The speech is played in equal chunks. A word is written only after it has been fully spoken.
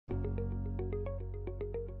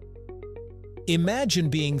Imagine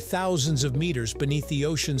being thousands of meters beneath the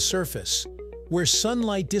ocean's surface, where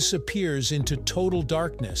sunlight disappears into total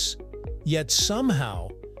darkness. Yet somehow,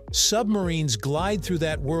 submarines glide through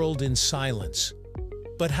that world in silence.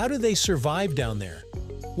 But how do they survive down there?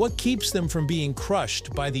 What keeps them from being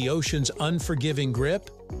crushed by the ocean's unforgiving grip?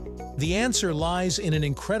 The answer lies in an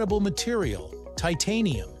incredible material,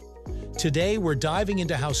 titanium. Today, we're diving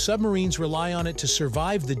into how submarines rely on it to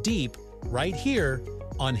survive the deep, right here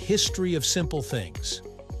on History of Simple Things.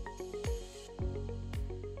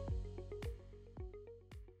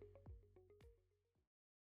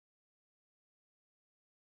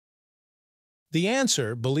 The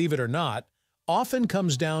answer, believe it or not, often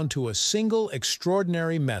comes down to a single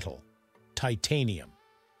extraordinary metal: titanium.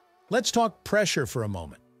 Let's talk pressure for a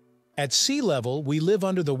moment. At sea level, we live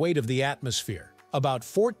under the weight of the atmosphere, about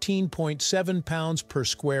 14.7 pounds per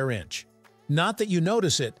square inch. Not that you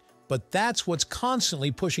notice it, but that's what's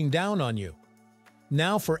constantly pushing down on you.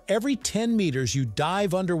 Now, for every 10 meters you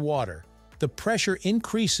dive underwater, the pressure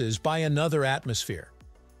increases by another atmosphere.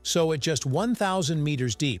 So at just 1,000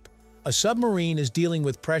 meters deep, a submarine is dealing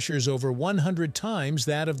with pressures over 100 times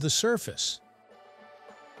that of the surface.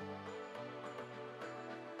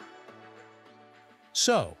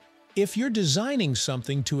 So, if you're designing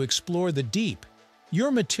something to explore the deep, your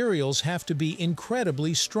materials have to be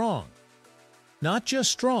incredibly strong. Not just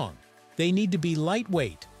strong, they need to be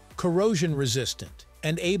lightweight, corrosion resistant,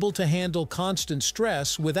 and able to handle constant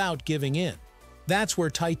stress without giving in. That's where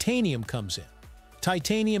titanium comes in.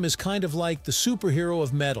 Titanium is kind of like the superhero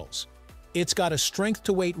of metals. It's got a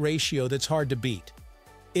strength-to-weight ratio that's hard to beat.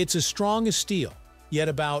 It's as strong as steel, yet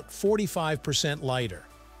about 45% lighter.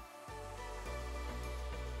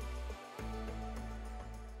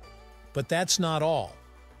 But that's not all.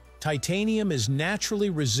 Titanium is naturally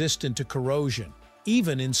resistant to corrosion,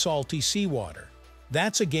 even in salty seawater.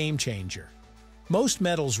 That's a game changer. Most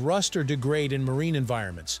metals rust or degrade in marine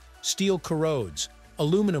environments, steel corrodes,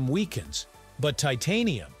 aluminum weakens, but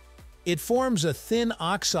titanium, it forms a thin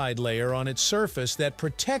oxide layer on its surface that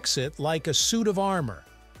protects it like a suit of armor.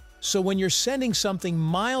 So when you're sending something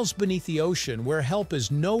miles beneath the ocean where help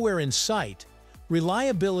is nowhere in sight,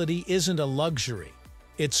 reliability isn't a luxury,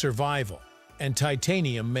 it's survival, and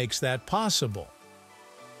titanium makes that possible.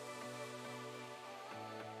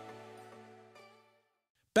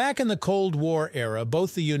 Back in the Cold War era,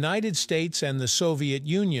 both the United States and the Soviet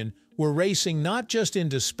Union were racing not just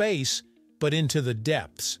into space, but into the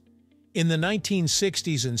depths. In the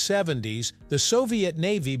 1960s and 70s, the Soviet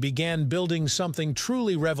Navy began building something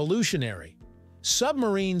truly revolutionary: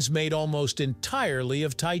 submarines made almost entirely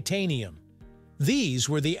of titanium. These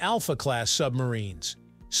were the Alpha-class submarines,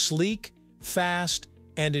 sleek, fast,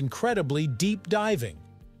 and incredibly deep-diving.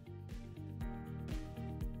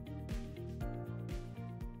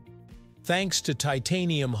 Thanks to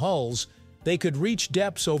titanium hulls, they could reach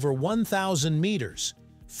depths over 1,000 meters,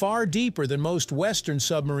 far deeper than most Western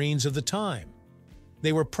submarines of the time.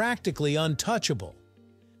 They were practically untouchable.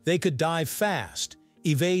 They could dive fast,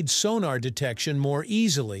 evade sonar detection more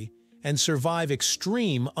easily, and survive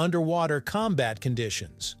extreme underwater combat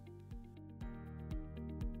conditions.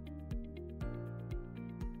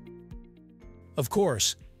 Of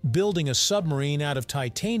course, building a submarine out of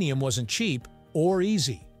titanium wasn't cheap or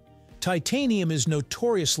easy. Titanium is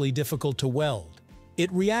notoriously difficult to weld.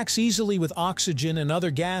 It reacts easily with oxygen and other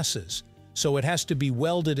gases, so it has to be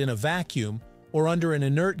welded in a vacuum or under an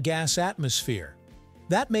inert gas atmosphere.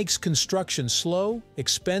 That makes construction slow,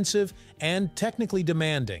 expensive, and technically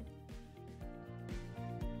demanding.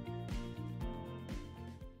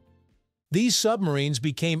 These submarines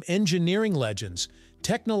became engineering legends,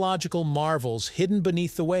 technological marvels hidden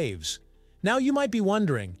beneath the waves. Now you might be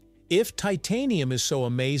wondering, if titanium is so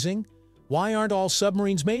amazing, why aren't all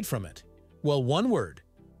submarines made from it? Well, one word: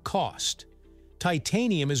 cost.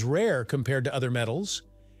 Titanium is rare compared to other metals.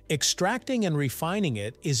 Extracting and refining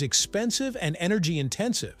it is expensive and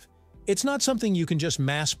energy-intensive. It's not something you can just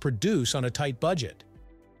mass-produce on a tight budget.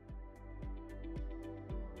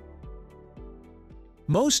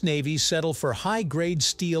 Most navies settle for high-grade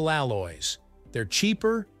steel alloys. They're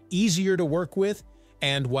cheaper, easier to work with,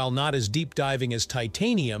 and while not as deep-diving as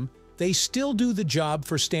titanium, they still do the job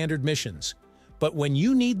for standard missions. But when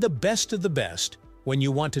you need the best of the best, when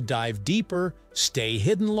you want to dive deeper, stay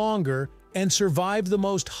hidden longer, and survive the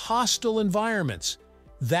most hostile environments,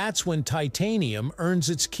 that's when titanium earns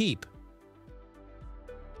its keep.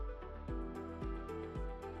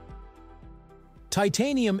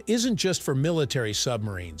 Titanium isn't just for military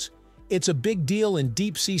submarines. It's a big deal in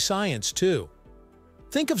deep-sea science, too.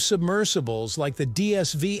 Think of submersibles like the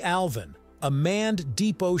DSV Alvin, a manned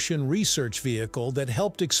deep ocean research vehicle that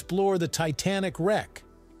helped explore the Titanic wreck,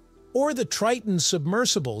 or the Triton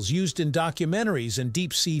submersibles used in documentaries and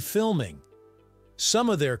deep-sea filming. Some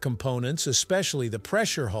of their components, especially the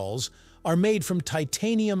pressure hulls, are made from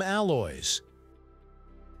titanium alloys.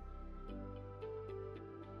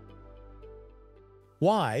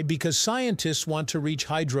 Why? Because scientists want to reach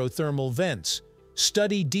hydrothermal vents,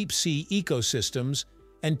 study deep-sea ecosystems,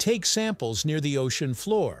 and take samples near the ocean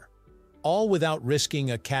floor, all without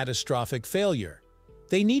risking a catastrophic failure.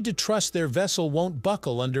 They need to trust their vessel won't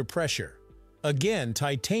buckle under pressure. Again,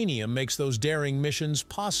 titanium makes those daring missions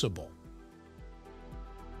possible.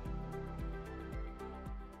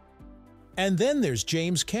 And then there's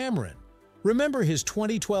James Cameron. Remember his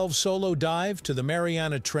 2012 solo dive to the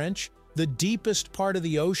Mariana Trench, the deepest part of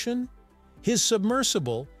the ocean? His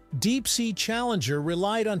submersible, Deep Sea Challenger,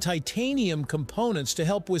 relied on titanium components to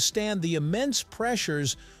help withstand the immense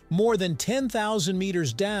pressures more than 10,000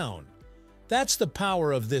 meters down. That's the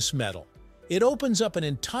power of this metal. It opens up an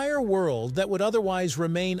entire world that would otherwise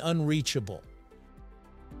remain unreachable.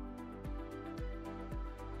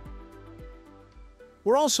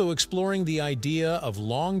 We're also exploring the idea of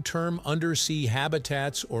long-term undersea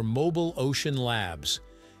habitats or mobile ocean labs.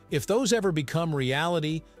 If those ever become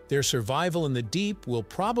reality, their survival in the deep will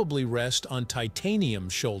probably rest on titanium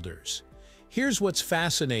shoulders. Here's what's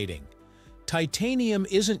fascinating. Titanium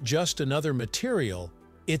isn't just another material,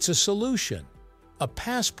 it's a solution, a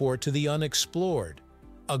passport to the unexplored,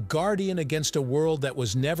 a guardian against a world that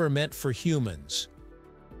was never meant for humans.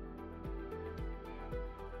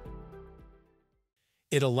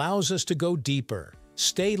 It allows us to go deeper,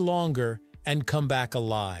 stay longer, and come back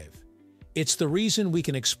alive. It's the reason we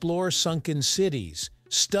can explore sunken cities,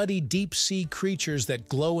 study deep-sea creatures that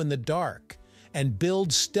glow in the dark, and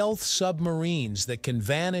build stealth submarines that can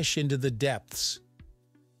vanish into the depths.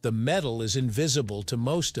 The metal is invisible to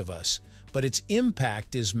most of us, but its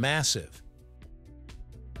impact is massive.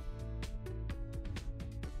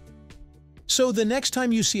 So the next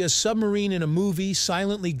time you see a submarine in a movie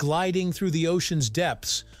silently gliding through the ocean's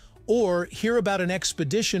depths, or hear about an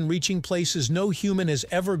expedition reaching places no human has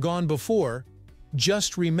ever gone before,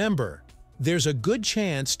 just remember, there's a good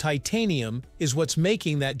chance titanium is what's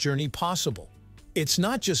making that journey possible. It's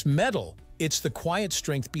not just metal, it's the quiet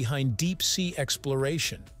strength behind deep-sea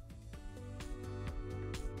exploration.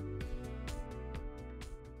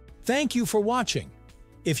 Thank you for watching.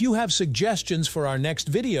 If you have suggestions for our next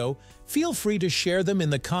video, feel free to share them in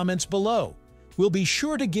the comments below. We'll be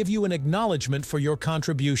sure to give you an acknowledgement for your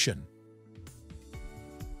contribution.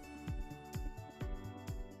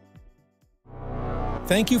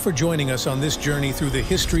 Thank you for joining us on this journey through the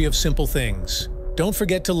history of simple things. Don't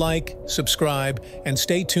forget to like, subscribe, and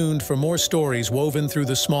stay tuned for more stories woven through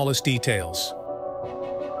the smallest details.